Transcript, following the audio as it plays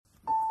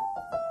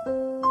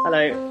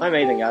Hello, I'm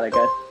Aidan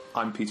Gallagher.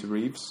 I'm Peter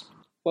Reeves.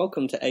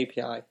 Welcome to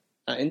API,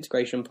 our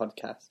integration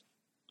podcast.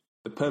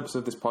 The purpose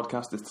of this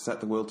podcast is to set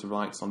the world to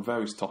rights on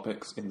various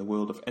topics in the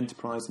world of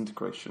enterprise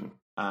integration,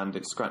 and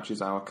it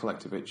scratches our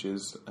collective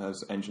itches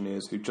as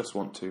engineers who just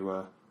want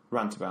to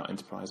rant about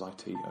enterprise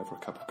IT over a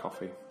cup of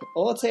coffee.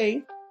 Or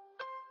tea.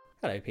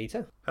 Hello,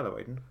 Peter. Hello,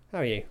 Aidan. How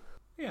are you?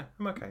 Yeah,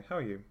 I'm okay. How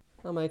are you?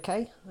 I'm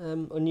okay.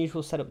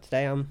 Unusual setup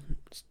today. I'm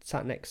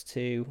sat next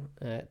to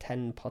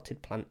 10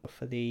 potted plant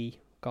for the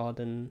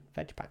garden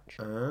veg patch.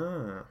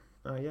 Oh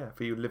yeah,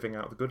 for you living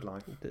out the good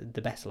life.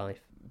 The best life.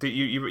 Do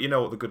you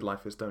know what the good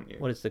life is, don't you?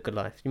 What is the good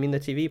life? You mean the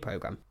TV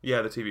programme?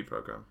 Yeah, the TV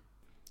programme.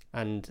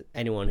 And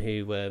anyone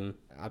who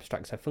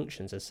abstracts their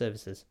functions as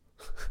services.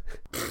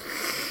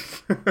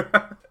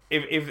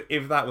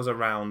 If that was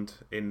around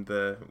in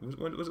the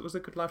was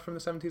it Good Life from the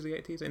 70s or the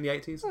 80s? In the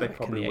 80s, they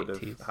probably would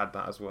have had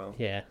that as well.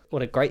 Yeah,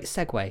 what a great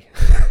segue.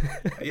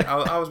 Yeah,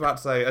 I was about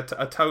to say a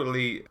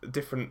totally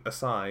different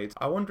aside.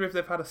 I wonder if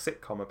they've had a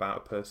sitcom about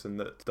a person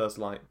that does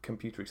like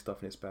computery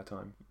stuff in his spare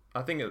time.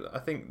 I think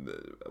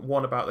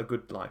one about the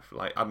good life.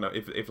 Like I don't know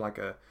if like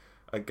a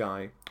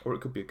guy, or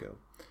it could be a girl,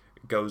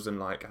 goes and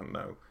like I don't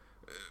know,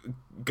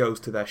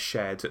 goes to their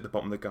shed at the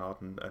bottom of the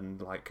garden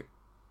and like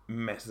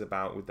messes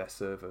about with their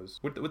servers.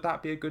 Would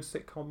that be a good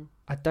sitcom?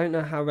 I don't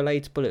know how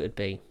relatable it would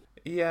be.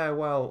 Yeah,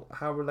 well,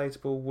 how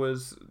relatable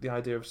was the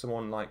idea of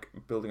someone like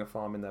building a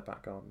farm in their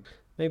back garden?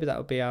 Maybe that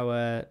would be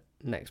our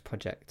next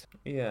project.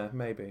 Yeah,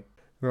 maybe.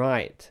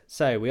 Right,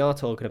 so we are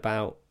talking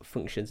about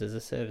functions as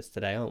a service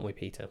today, aren't we,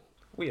 Peter?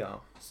 We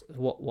are.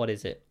 What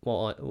is it?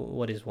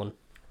 What is one?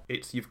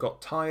 It's you've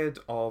got tired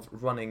of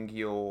running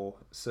your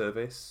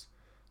service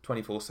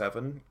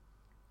 24/7,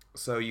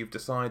 so you've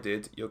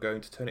decided you're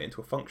going to turn it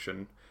into a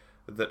function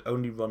that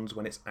only runs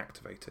when it's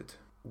activated.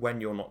 When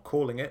you're not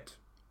calling it,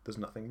 there's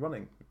nothing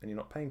running and you're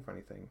not paying for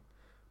anything.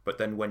 But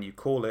then when you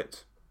call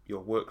it,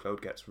 your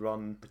workload gets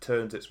run,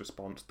 returns its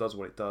response, does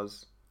what it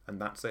does, and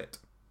that's it.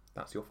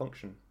 That's your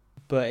function.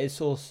 But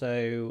it's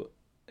also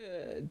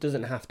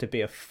doesn't have to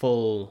be a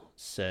full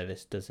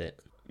service, does it?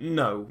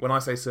 No, when I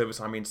say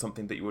service, I mean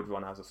something that you would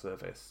run as a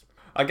service.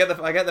 I get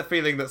the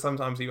feeling that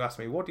sometimes you ask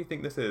me, what do you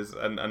think this is?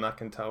 And I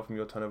can tell from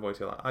your tone of voice,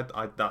 you're like,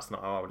 I that's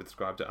not how I would have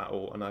described it at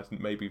all, and I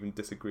maybe even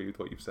disagree with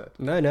what you've said.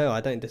 No, I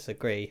don't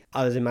disagree.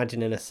 I was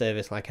imagining a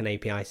service like an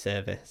API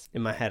service.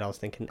 In my head, I was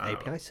thinking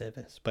API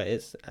service, but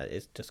it's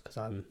just because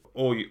I'm...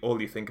 All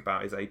you think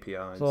about is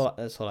APIs.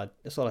 That's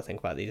all I think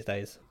about these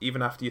days.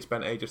 Even after you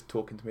spent ages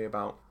talking to me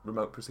about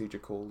remote procedure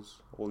calls,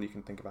 all you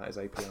can think about is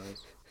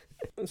APIs.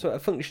 So a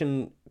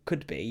function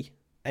could be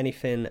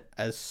anything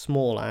as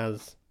small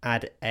as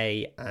add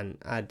A and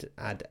add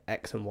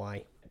X and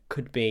Y.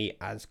 Could be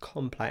as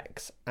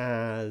complex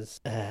as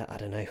I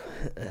don't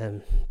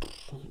know,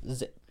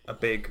 zip. A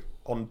big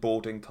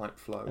onboarding type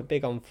flow. A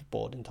big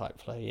onboarding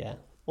type flow, yeah.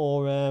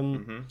 Or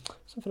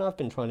something I've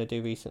been trying to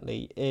do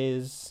recently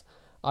is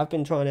I've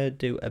been trying to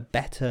do a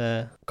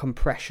better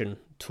compression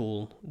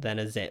tool than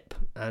a zip,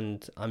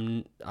 and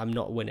I'm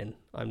not winning.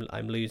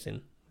 I'm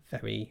losing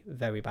very,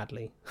 very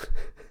badly.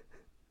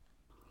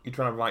 You're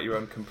trying to write your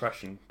own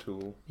compression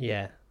tool.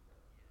 Yeah.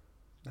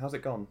 How's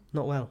it gone?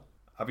 Not well.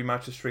 Have you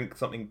managed to shrink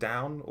something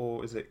down,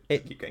 or is it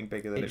keep getting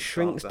bigger than it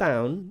shrinks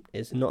down?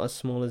 It's not as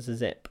small as a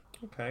zip.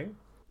 Okay.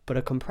 But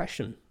a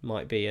compression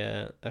might be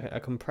a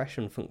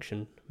compression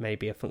function,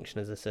 maybe a function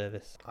as a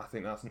service. I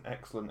think that's an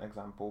excellent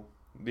example.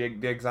 The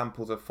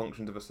examples of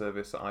functions of a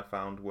service that I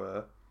found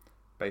were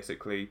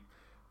basically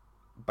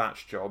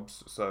batch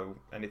jobs, so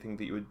anything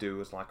that you would do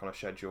as like on a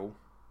schedule.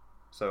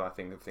 So I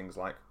think of things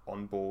like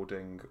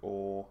onboarding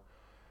or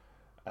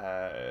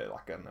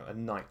like a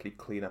nightly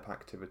cleanup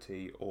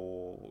activity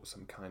or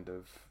some kind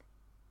of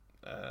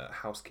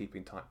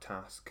housekeeping type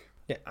task.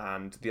 Yeah.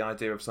 And the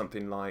idea of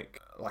something like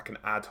an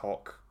ad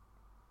hoc,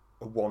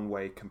 a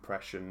one-way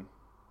compression,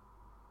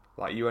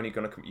 like you're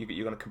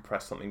gonna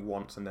compress something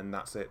once and then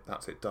that's it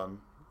done.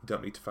 You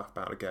don't need to faff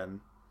about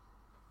again.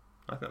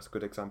 I think that's a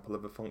good example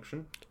of a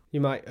function.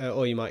 You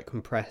might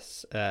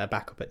compress a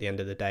backup at the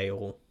end of the day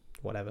or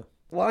whatever.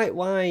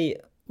 Why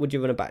would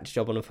you run a batch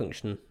job on a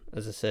function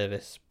as a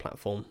service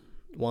platform?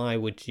 Why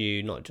would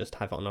you not just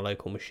have it on a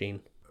local machine?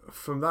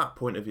 From that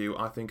point of view,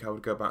 I think I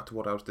would go back to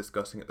what I was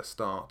discussing at the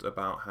start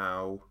about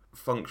how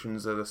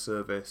functions as a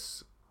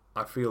service,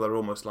 I feel, are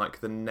almost like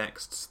the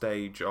next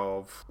stage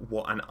of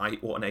what an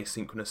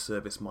asynchronous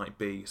service might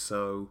be.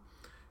 So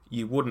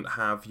you wouldn't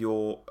have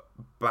your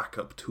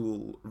backup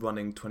tool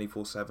running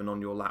 24/7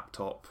 on your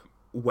laptop,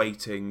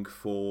 waiting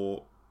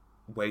for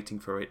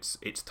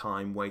its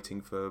time,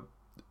 waiting for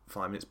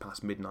 5 minutes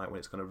past midnight when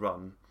it's going to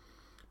run,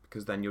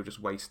 because then you're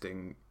just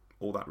wasting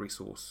all that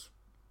resource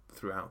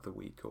throughout the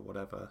week or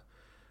whatever.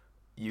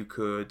 You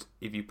could,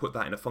 if you put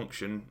that in a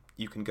function,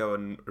 you can go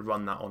and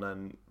run that on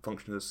a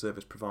function as a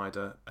service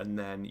provider, and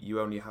then you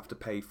only have to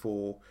pay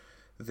for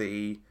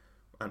the,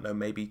 I don't know,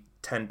 maybe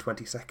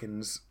 10-20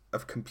 seconds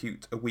of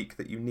compute a week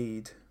that you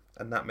need,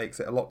 and that makes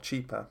it a lot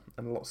cheaper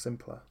and a lot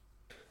simpler.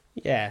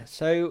 Yeah,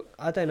 so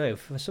I don't know.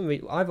 For some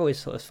reason, I've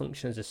always thought of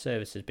function as a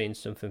service as being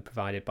something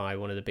provided by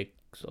one of the big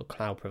sort of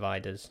cloud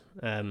providers.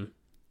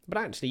 But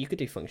actually, you could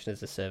do function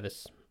as a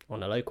service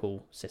on a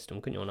local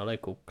system, couldn't you? On a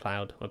local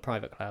cloud, on a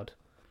private cloud.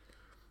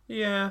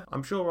 Yeah,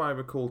 I'm sure I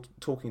recall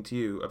talking to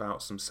you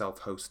about some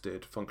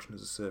self-hosted function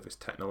as a service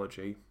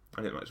technology,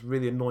 and it's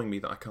really annoying me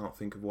that I can't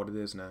think of what it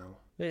is now.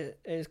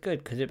 It's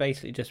good because it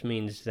basically just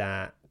means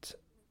that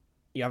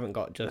you haven't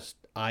got just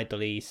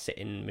idly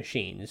sitting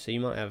machines. So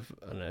you might have,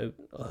 I don't know,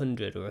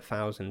 100 or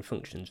 1,000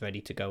 functions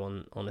ready to go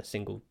on a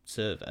single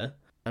server.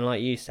 And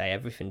like you say,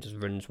 everything just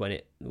runs when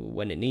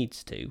it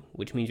needs to,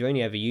 which means you're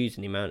only ever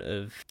using the amount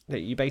of that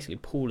you basically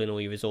pooling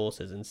all your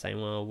resources and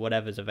saying, well,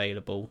 whatever's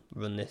available,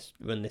 run this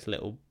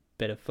little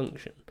bit of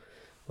function.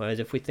 Whereas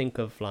if we think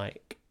of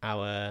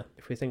our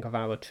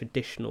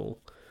traditional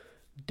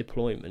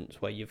deployments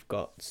where you've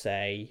got,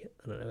 say,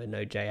 I don't know, a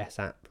Node.js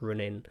app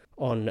running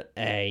on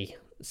a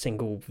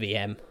single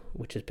VM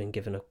which has been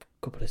given a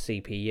couple of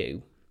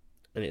CPU,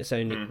 and it's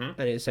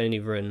only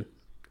run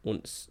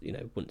once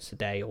a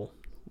day or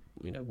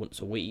once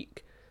a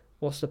week.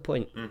 What's the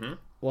point?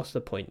 What's the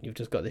point? You've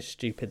just got this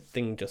stupid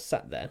thing just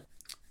sat there,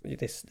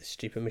 this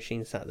stupid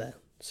machine sat there.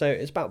 So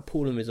it's about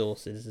pooling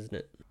resources, isn't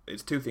it?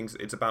 It's two things.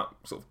 It's about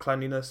sort of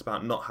cleanliness,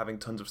 about not having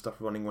tons of stuff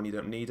running when you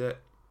don't need it,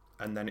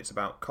 and then it's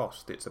about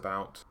cost. It's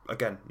about,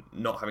 again,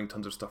 not having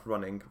tons of stuff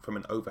running from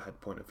an overhead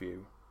point of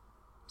view.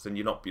 So then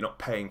you're not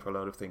paying for a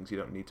load of things you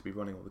don't need to be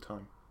running all the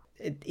time.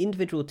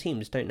 Individual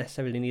teams don't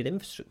necessarily need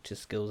infrastructure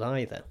skills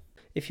either.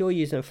 If you're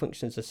using a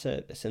function as a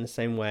service in the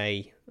same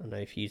way, I don't know,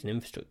 if you're using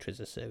infrastructure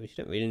as a service,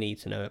 you don't really need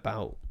to know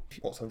about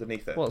what's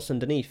underneath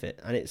it.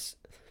 And it's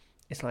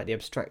like the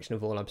abstraction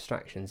of all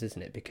abstractions,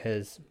 isn't it?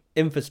 Because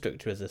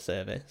infrastructure as a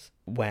service,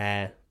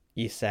 where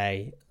you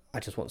say, I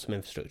just want some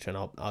infrastructure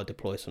and I'll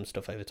deploy some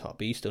stuff over top,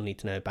 but you still need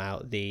to know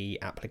about the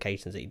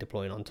applications that you're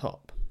deploying on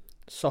top.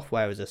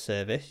 Software as a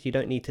service, you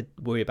don't need to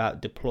worry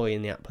about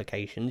deploying the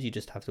applications, you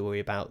just have to worry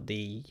about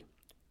the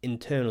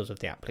internals of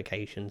the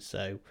application,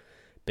 so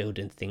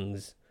building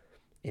things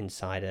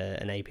inside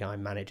an API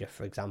manager,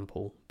 for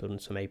example, building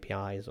some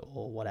APIs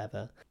or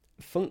whatever.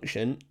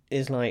 Function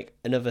is like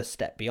another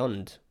step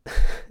beyond.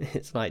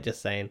 It's like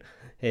just saying,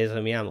 here's a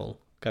YAML,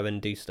 go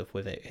and do stuff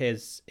with it.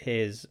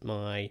 Here's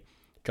my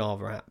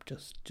Java app,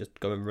 just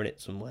go and run it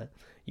somewhere.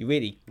 You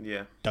really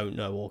don't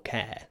know or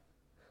care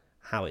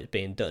how it's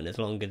being done as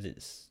long as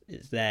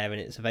it's there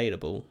and it's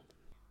available.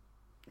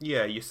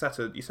 Yeah, you set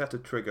a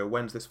trigger,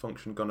 when's this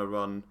function gonna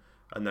run,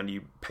 and then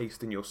you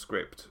paste in your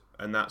script,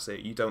 and that's it.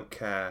 You don't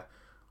care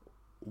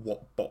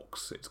what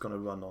box it's gonna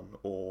run on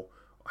or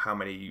how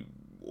many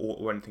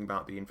or anything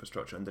about the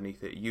infrastructure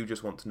underneath it. You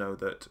just want to know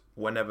that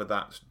whenever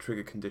that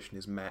trigger condition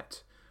is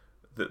met,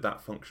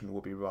 that function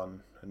will be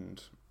run,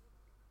 and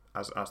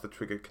as the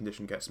trigger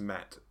condition gets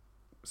met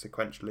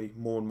sequentially,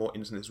 more and more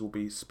instances will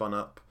be spun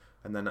up,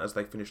 and then as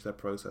they finish their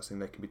processing,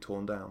 they can be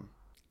torn down.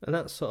 And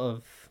that's sort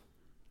of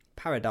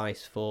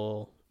paradise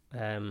for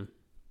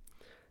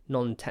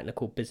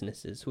non-technical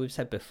businesses. We've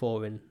said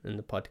before in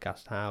the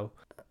podcast how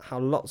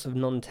lots of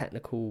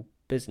non-technical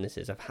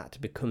businesses have had to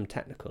become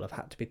technical, have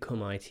had to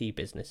become IT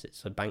businesses.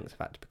 So banks have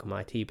had to become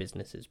IT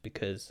businesses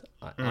because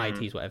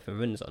IT is what everything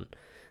runs on.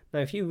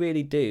 Now, if you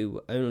really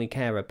do only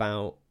care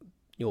about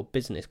your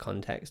business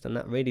context, and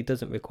that really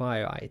doesn't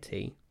require IT,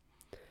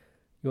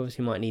 you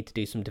obviously might need to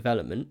do some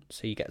development,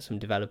 so you get some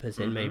developers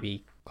in,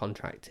 maybe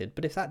contracted.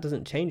 But if that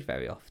doesn't change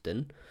very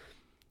often,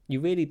 you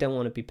really don't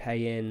want to be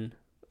paying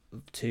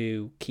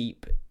to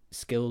keep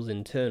skills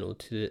internal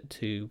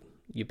to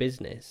your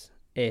business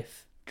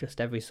if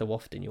just every so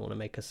often you want to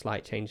make a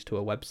slight change to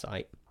a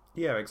website.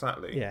 Yeah,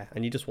 exactly. Yeah,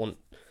 and you just want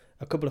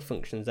a couple of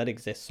functions that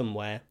exist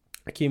somewhere,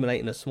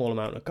 accumulating a small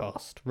amount of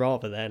cost,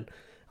 rather than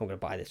I'm going to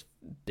buy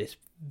this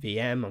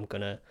VM, I'm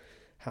going to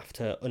have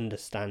to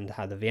understand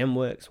how the VM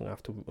works, I'm going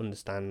to have to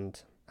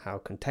understand how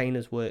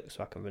containers work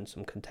so I can run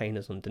some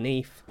containers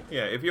underneath.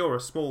 Yeah, if you're a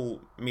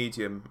small,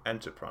 medium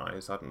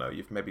enterprise, I don't know,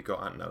 you've maybe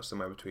got,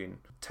 somewhere between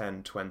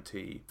 10,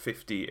 20,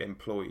 50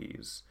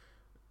 employees,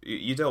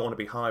 you don't want to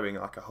be hiring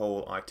like a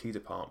whole IT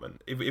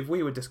department. If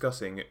we were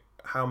discussing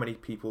how many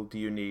people do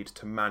you need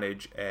to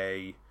manage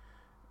a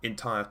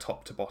entire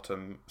top to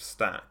bottom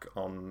stack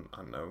on, I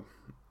don't know,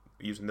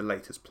 using the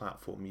latest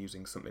platform,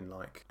 using something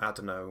like, I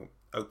don't know,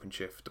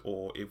 OpenShift,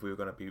 or if we were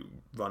going to be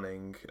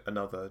running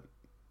another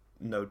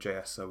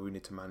Node.js, so we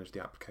need to manage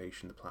the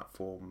application, the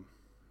platform,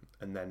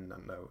 and then, I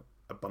don't know,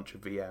 a bunch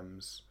of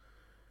VMs,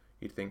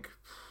 you'd think,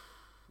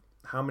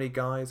 how many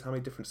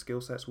different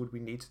skill sets would we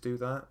need to do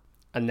that?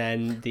 And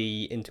then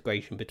the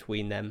integration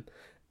between them.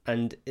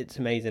 And it's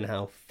amazing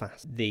how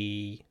fast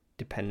the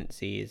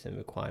dependencies and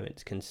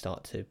requirements can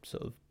start to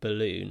sort of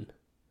balloon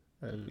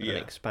and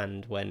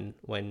expand when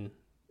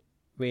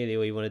really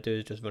all you want to do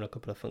is just run a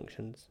couple of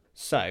functions.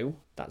 So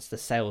that's the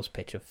sales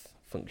pitch of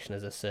function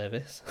as a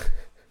service.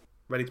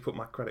 Ready to put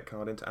my credit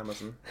card into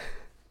Amazon?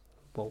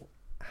 Well,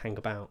 hang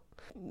about.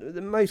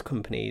 Most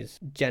companies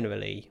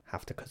generally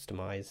have to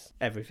customize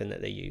everything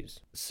that they use.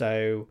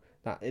 So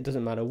That it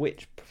doesn't matter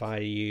which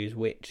provider you use,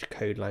 which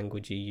code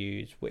language you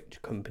use,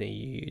 which company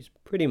you use.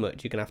 Pretty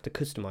much, you're going to have to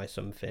customize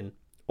something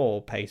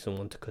or pay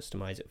someone to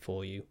customize it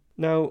for you.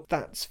 Now,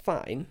 that's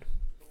fine,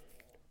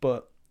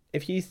 but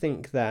if you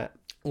think that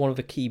one of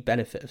the key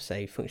benefits of,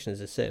 say, function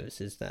as a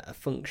service is that a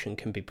function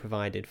can be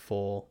provided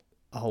for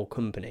a whole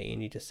company,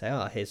 and you just say,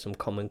 oh, here's some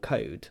common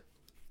code,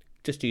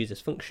 just use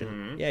this function.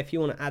 Mm-hmm. Yeah, if you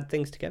want to add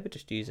things together,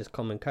 just use this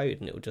common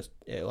code and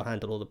it'll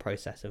handle all the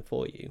processing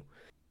for you.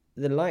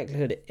 The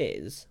likelihood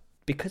is,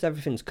 because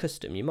everything's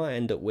custom, you might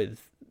end up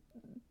with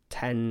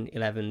 10,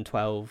 11,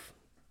 12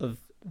 of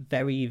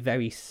very,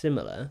 very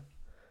similar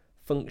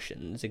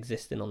functions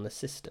existing on the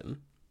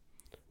system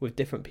with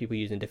different people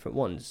using different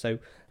ones. So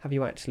have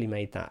you actually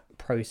made that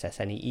process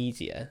any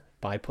easier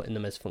by putting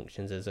them as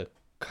functions as a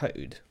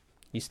code?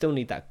 You still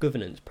need that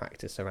governance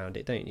practice around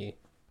it, don't you?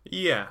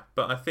 Yeah,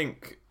 but I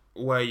think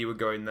where you were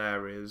going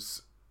there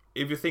is,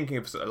 if you're thinking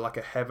of sort of like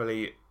a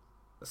heavily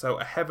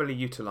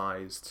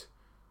utilized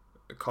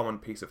common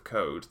piece of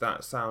code,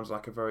 that sounds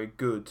like a very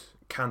good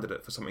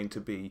candidate for something to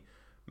be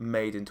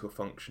made into a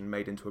function,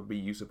 made into a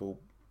reusable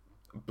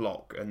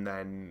block, and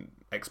then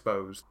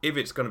exposed. If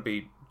it's going to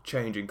be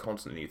changing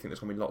constantly, you think there's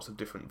going to be lots of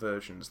different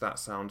versions, that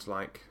sounds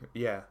like,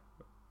 yeah,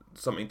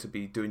 something to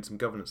be doing some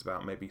governance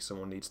about. Maybe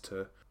someone needs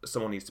to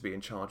be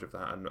in charge of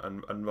that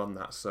and run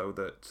that so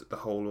that the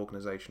whole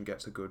organisation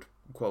gets a good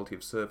quality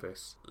of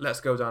service. Let's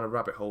go down a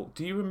rabbit hole.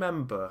 Do you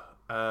remember,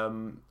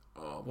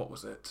 what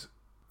was it?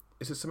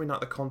 Is it something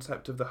like the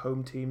concept of the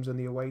home teams and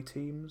the away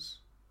teams?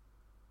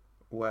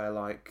 Where,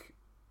 like,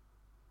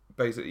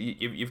 basically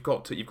you've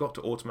got to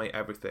automate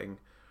everything,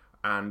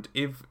 and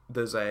if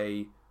there's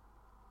like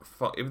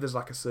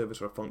a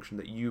service or a function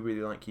that you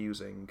really like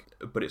using,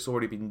 but it's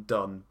already been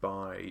done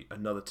by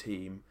another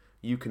team,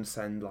 you can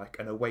send like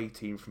an away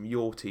team from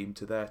your team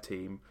to their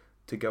team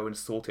to go and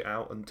sort it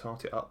out and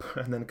tart it up,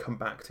 and then come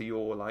back to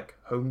your like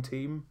home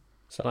team.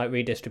 So like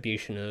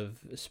redistribution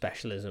of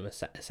specialism,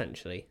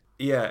 essentially.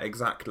 Yeah,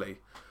 exactly.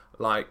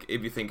 Like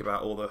if you think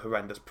about all the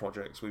horrendous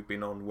projects we've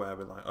been on, where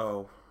we're like,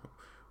 oh,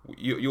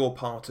 you're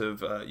part of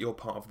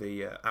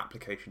the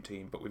application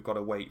team, but we've got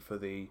to wait for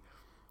the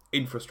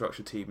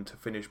infrastructure team to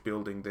finish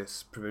building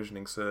this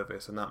provisioning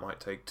service, and that might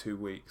take 2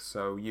 weeks.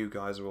 So you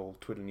guys are all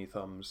twiddling your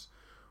thumbs.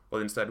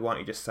 Well, instead, why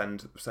don't you just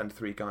send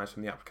 3 guys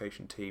from the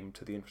application team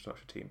to the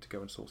infrastructure team to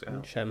go and sort it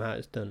out? Show them how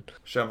it's done.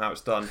 Show them how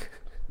it's done.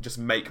 Just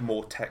make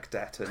more tech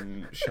debt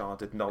and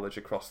sharded knowledge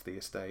across the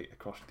estate,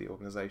 across the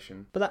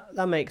organisation. But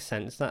that makes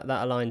sense. That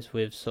aligns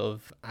with sort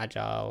of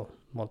agile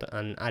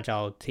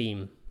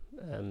team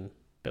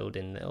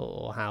building,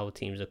 or how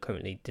teams are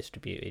currently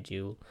distributed.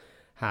 You'll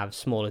have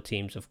smaller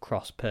teams of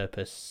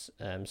cross-purpose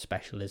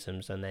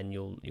specialisms, and then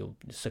you'll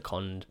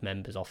second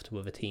members off to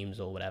other teams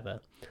or whatever.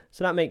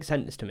 So that makes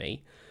sense to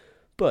me.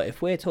 But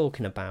if we're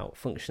talking about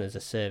function as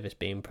a service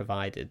being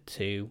provided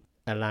to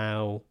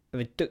allow a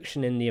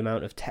reduction in the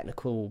amount of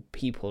technical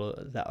people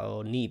that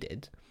are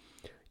needed,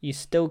 you're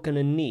still going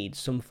to need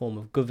some form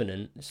of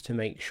governance to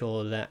make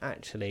sure that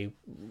actually,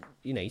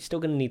 you're still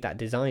going to need that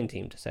design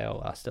team to say,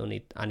 oh,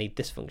 I need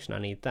this function, I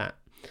need that.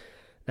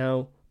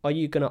 Now, are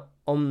you going to,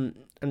 and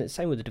it's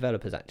the same with the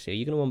developers actually, are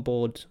you going to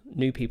onboard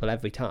new people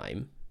every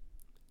time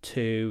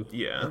to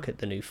look at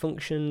the new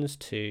functions,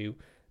 to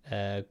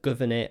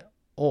govern it,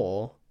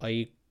 or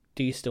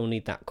do you still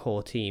need that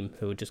core team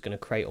who are just going to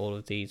create all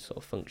of these sort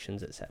of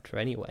functions, etc.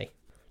 anyway?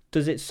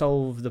 Does it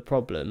solve the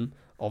problem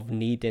of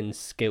needing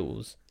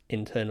skills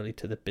internally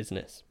to the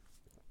business?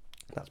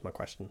 That's my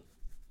question.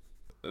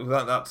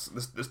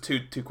 There's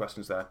two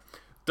questions there.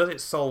 Does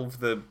it solve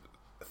the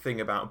thing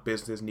about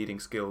business needing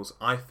skills?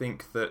 I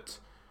think that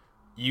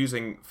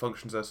using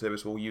functions as a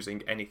service, or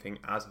using anything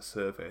as a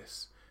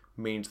service,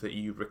 means that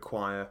you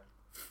require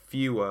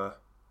fewer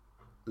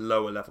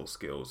lower level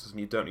skills, and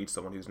you don't need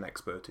someone who's an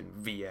expert in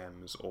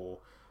VMs or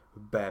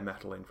bare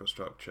metal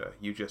infrastructure.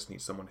 You just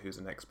need someone who's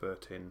an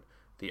expert in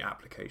the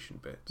application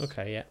bits.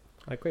 Okay, yeah,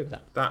 I agree with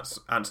that. That's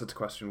answer to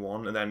question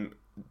 1. And then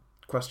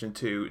question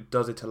 2,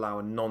 does it allow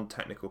a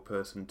non-technical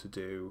person to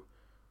do,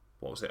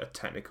 a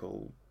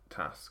technical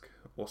task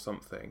or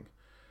something?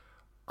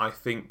 I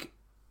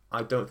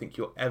don't think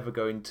you're ever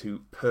going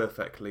to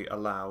perfectly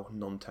allow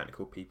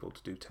non-technical people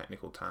to do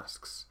technical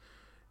tasks,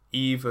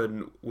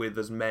 even with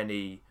as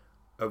many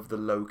of the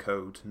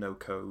low-code,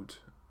 no-code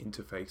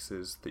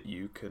interfaces that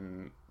you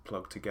can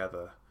plug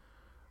together.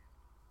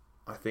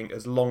 I think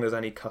as long as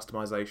any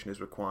customization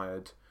is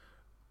required,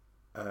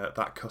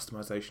 that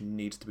customization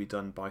needs to be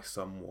done by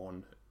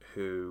someone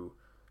who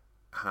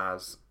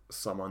has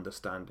some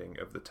understanding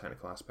of the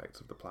technical aspects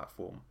of the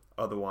platform.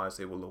 Otherwise,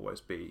 it's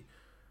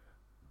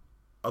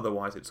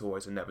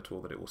always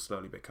inevitable that it will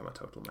slowly become a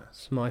total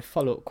mess. So my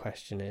follow-up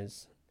question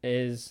is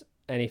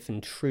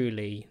anything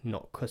truly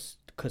not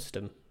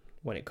custom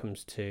when it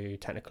comes to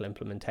technical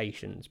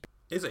implementations?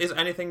 Is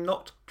anything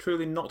not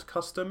truly not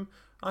custom?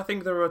 I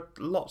think there are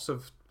lots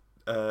of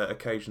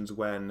occasions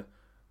when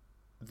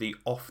the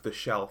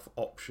off-the-shelf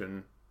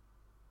option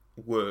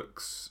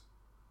works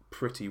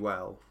pretty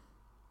well.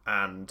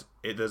 and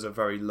there's a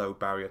very low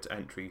barrier to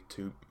entry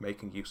to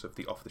making use of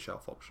the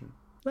off-the-shelf option.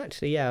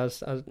 Actually, yeah,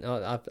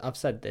 I've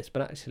said this,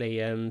 but actually,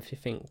 if you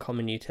think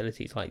common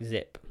utilities like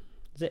Zip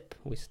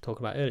we talked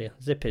about earlier,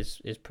 Zip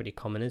is pretty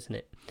common, isn't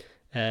it?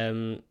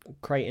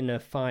 Creating a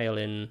file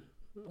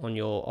on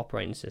your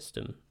operating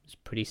system is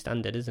pretty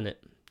standard, isn't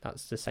it?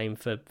 That's the same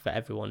for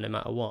everyone, no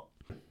matter what.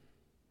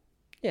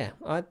 Yeah,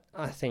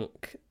 I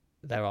think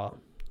there are.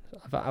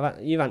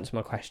 You've answered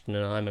my question,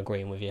 and I'm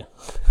agreeing with you.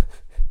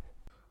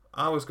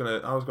 I was gonna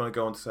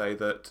go on to say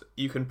that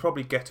you can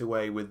probably get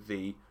away with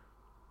the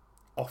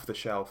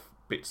off-the-shelf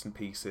bits and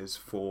pieces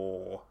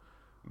for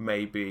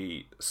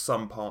maybe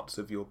some parts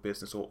of your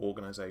business or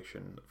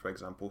organisation. For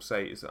example,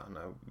 say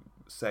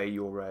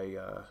you're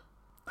a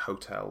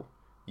hotel,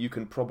 you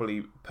can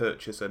probably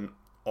purchase an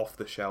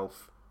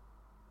off-the-shelf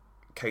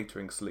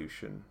catering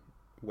solution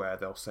where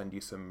they'll send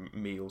you some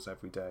meals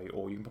every day,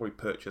 or you can probably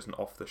purchase an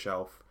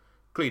off-the-shelf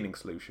cleaning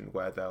solution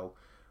where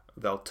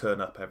they'll turn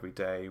up every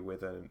day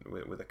with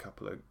a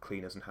couple of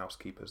cleaners and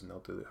housekeepers, and they'll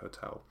do the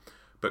hotel.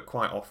 But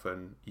quite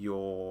often,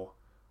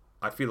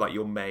 I feel like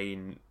your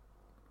main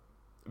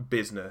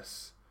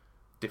business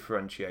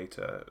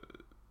differentiator,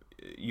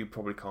 you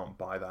probably can't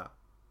buy that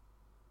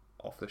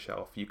off the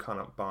shelf. You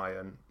cannot buy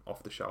an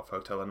off the shelf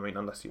hotel. I mean,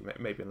 unless you're a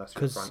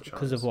franchise.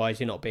 Because otherwise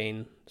you're not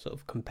being sort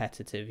of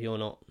competitive. You're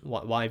not.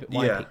 Why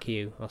pick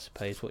you? I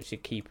suppose. What's your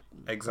key?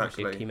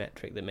 Exactly. What's your key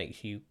metric that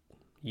makes you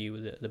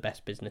the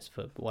best business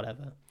for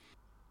whatever?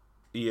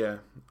 Yeah,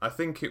 I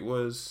think it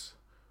was.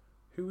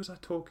 Who was I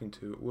talking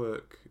to at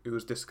work? Who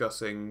was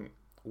discussing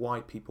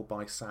why people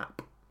buy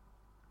SAP.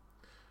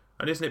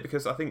 And isn't it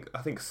because I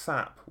think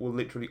SAP will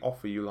literally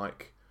offer you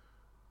like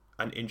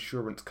an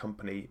insurance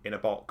company in a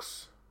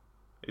box.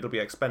 It'll be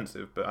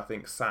expensive, but I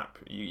think SAP,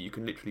 you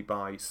can literally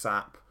buy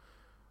SAP,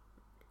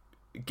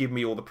 give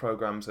me all the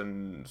programs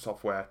and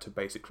software to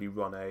basically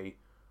run a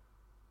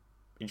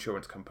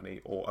insurance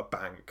company or a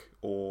bank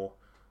or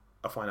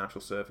a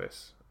financial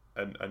service,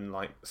 and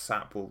like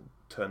SAP will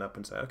turn up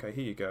and say, okay,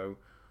 here you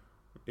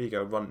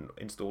go, run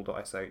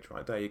install.sh,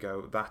 right, there you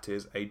go, that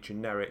is a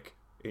generic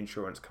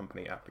insurance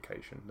company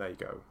application, there you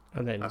go,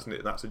 and then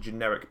that's a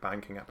generic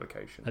banking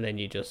application, and then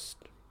you just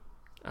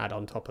add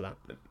on top of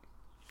that.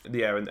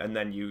 Yeah, and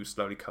then you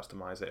slowly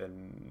customize it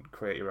and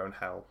create your own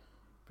hell,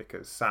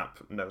 because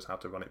SAP knows how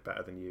to run it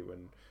better than you,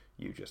 and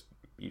you just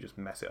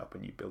mess it up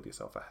and you build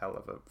yourself a hell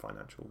of a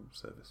financial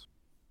service.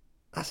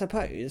 I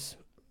suppose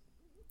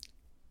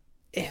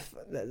if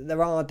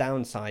there are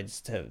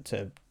downsides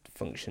to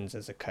functions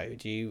as a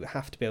code, you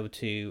have to be able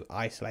to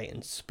isolate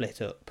and split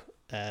up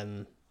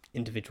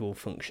individual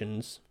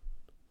functions.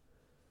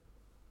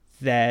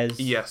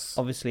 There's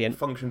obviously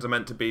functions are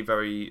meant to be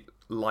very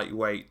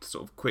lightweight,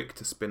 sort of quick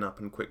to spin up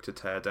and quick to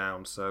tear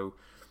down. So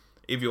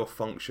if your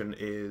function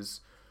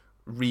is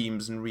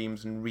reams and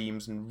reams and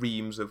reams and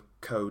reams of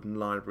code and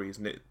libraries,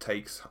 and it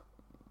takes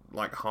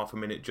like half a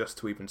minute just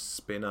to even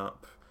spin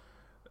up,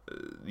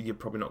 you're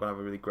probably not going to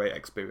have a really great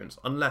experience,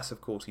 unless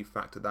of course you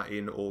factor that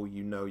in, or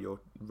you're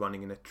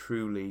running in a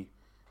truly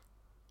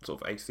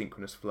sort of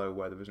asynchronous flow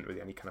where there isn't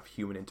really any kind of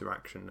human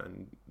interaction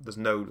and there's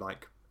no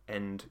like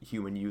end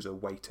human user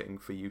waiting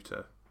for you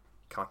to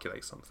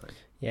calculate something.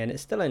 Yeah, and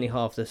it's still only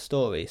half the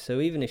story. So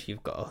even if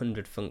you've got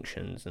 100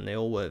 functions and they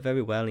all work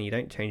very well and you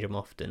don't change them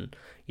often,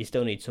 you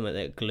still need something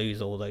that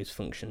glues all those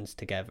functions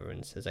together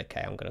and says,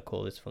 okay, I'm going to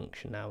call this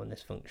function now and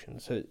this function.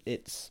 So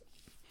it's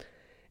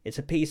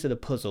a piece of the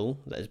puzzle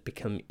that has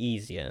become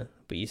easier,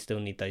 but you still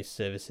need those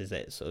services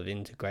that sort of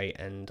integrate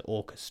and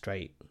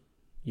orchestrate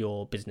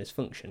your business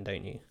function,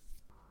 don't you?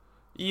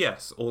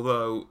 Yes,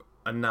 although,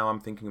 and now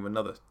I'm thinking of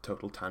another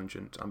total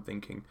tangent. I'm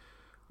thinking,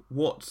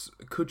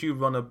 could you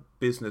run a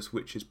business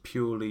which is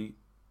purely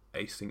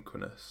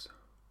asynchronous?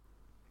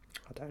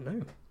 I don't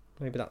know.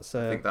 Maybe that's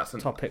a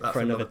topic for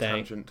another day.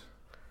 Tangent.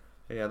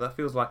 Yeah, that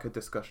feels like a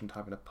discussion to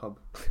have in a pub.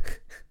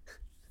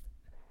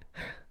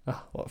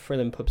 What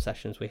thrilling pub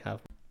sessions we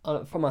have.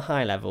 From a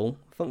high level,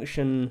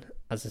 function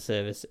as a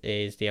service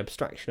is the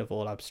abstraction of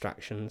all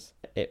abstractions.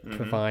 It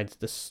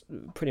provides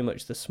pretty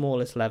much the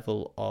smallest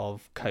level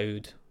of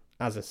code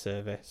as a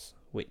service,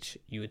 which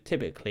you would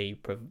typically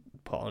put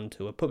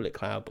onto a public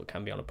cloud but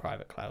can be on a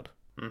private cloud.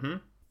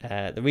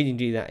 The reason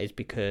you do that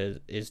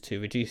is to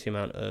reduce the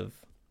amount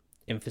of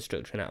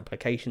infrastructure and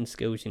application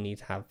skills you need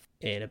to have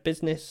in a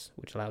business,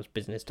 which allows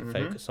business to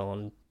focus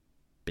on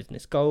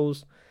business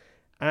goals,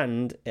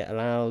 and it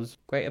allows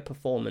greater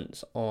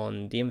performance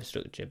on the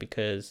infrastructure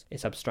because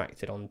it's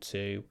abstracted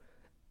onto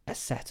a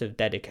set of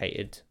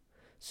dedicated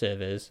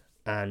servers,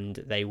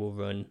 and they will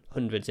run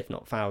hundreds if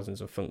not thousands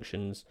of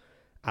functions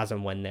as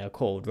and when they are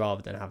called,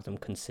 rather than have them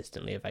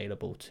consistently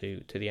available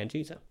to the end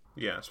user.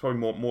 Yeah, it's probably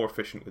more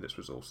efficient with its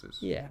resources.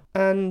 Yeah,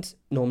 and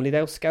normally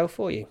they'll scale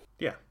for you.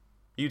 Yeah,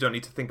 you don't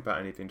need to think about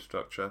any of the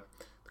infrastructure.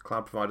 The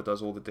cloud provider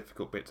does all the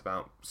difficult bits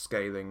about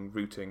scaling,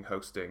 routing,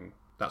 hosting.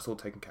 That's all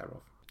taken care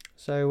of.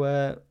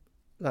 So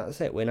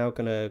that's it. We're now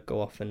going to go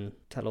off and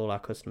tell all our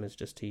customers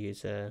just to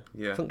use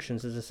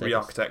functions as a service.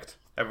 Re-architect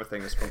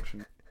everything as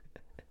function.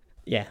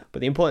 Yeah, but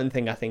the important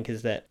thing I think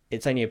is that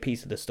it's only a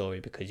piece of the story,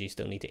 because you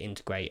still need to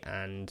integrate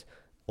and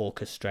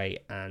orchestrate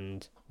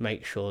and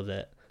make sure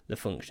that the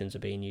functions are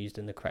being used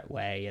in the correct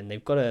way, and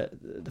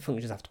the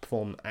functions have to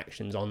perform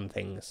actions on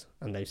things,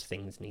 and those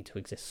things need to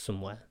exist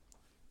somewhere.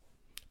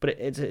 But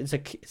it's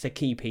a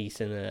key piece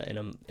in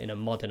a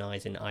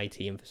modernising IT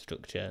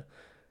infrastructure,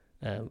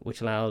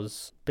 which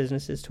allows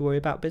businesses to worry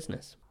about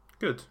business.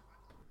 Good.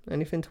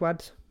 Anything to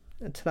add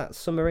to that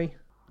summary?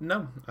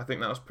 No, I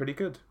think that was pretty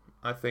good.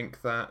 I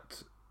think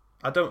that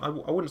I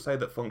wouldn't say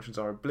that functions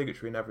are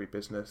obligatory in every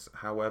business.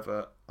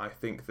 However, I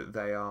think that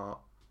they are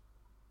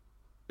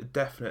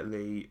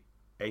definitely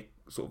a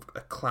sort of a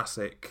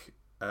classic.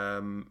 What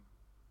do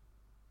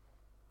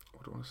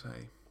I want to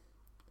say?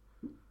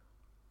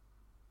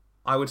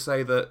 I would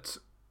say that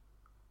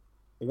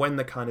when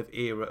the kind of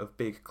era of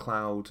big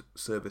cloud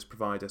service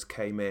providers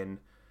came in,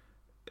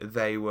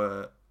 they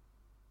were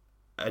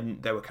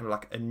kind of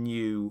like a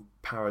new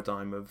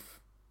paradigm of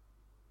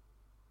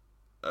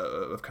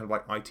kind of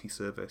like IT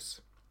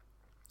service.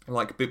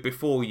 Like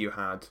before you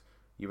had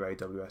your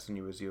AWS and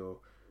your Azure,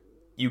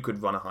 you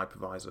could run a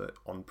hypervisor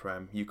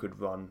on-prem, you could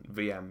run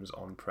VMs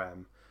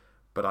on-prem,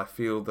 but I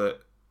feel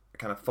that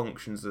kind of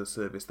functions as a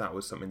service, that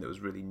was something that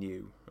was really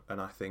new,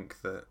 and I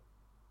think that,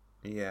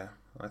 yeah,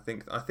 I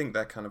think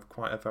they're kind of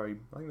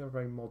they're a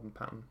very modern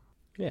pattern.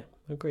 Yeah,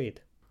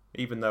 agreed.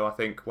 Even though I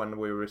think when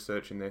we were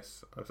researching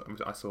this,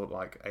 I saw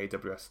like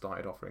AWS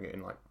started offering it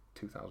in like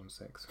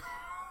 2006.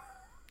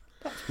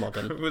 That's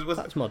modern.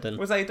 That's modern.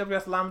 Was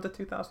AWS Lambda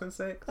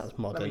 2006? That's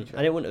modern.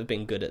 And it wouldn't have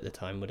been good at the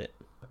time, would it?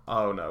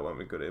 Oh no, it wouldn't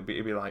be good. It'd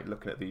be like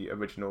looking at the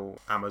original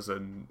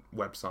Amazon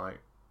website,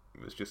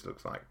 which just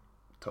looks like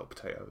total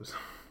potatoes.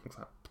 Looks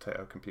like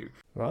potato compute.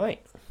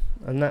 Right.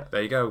 And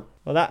there you go.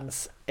 Well,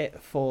 that's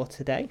it for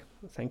today.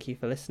 Thank you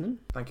for listening.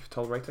 Thank you for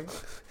tolerating.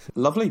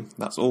 Lovely.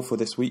 That's all for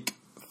this week.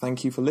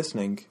 Thank you for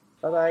listening.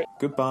 Bye-bye.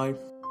 Goodbye.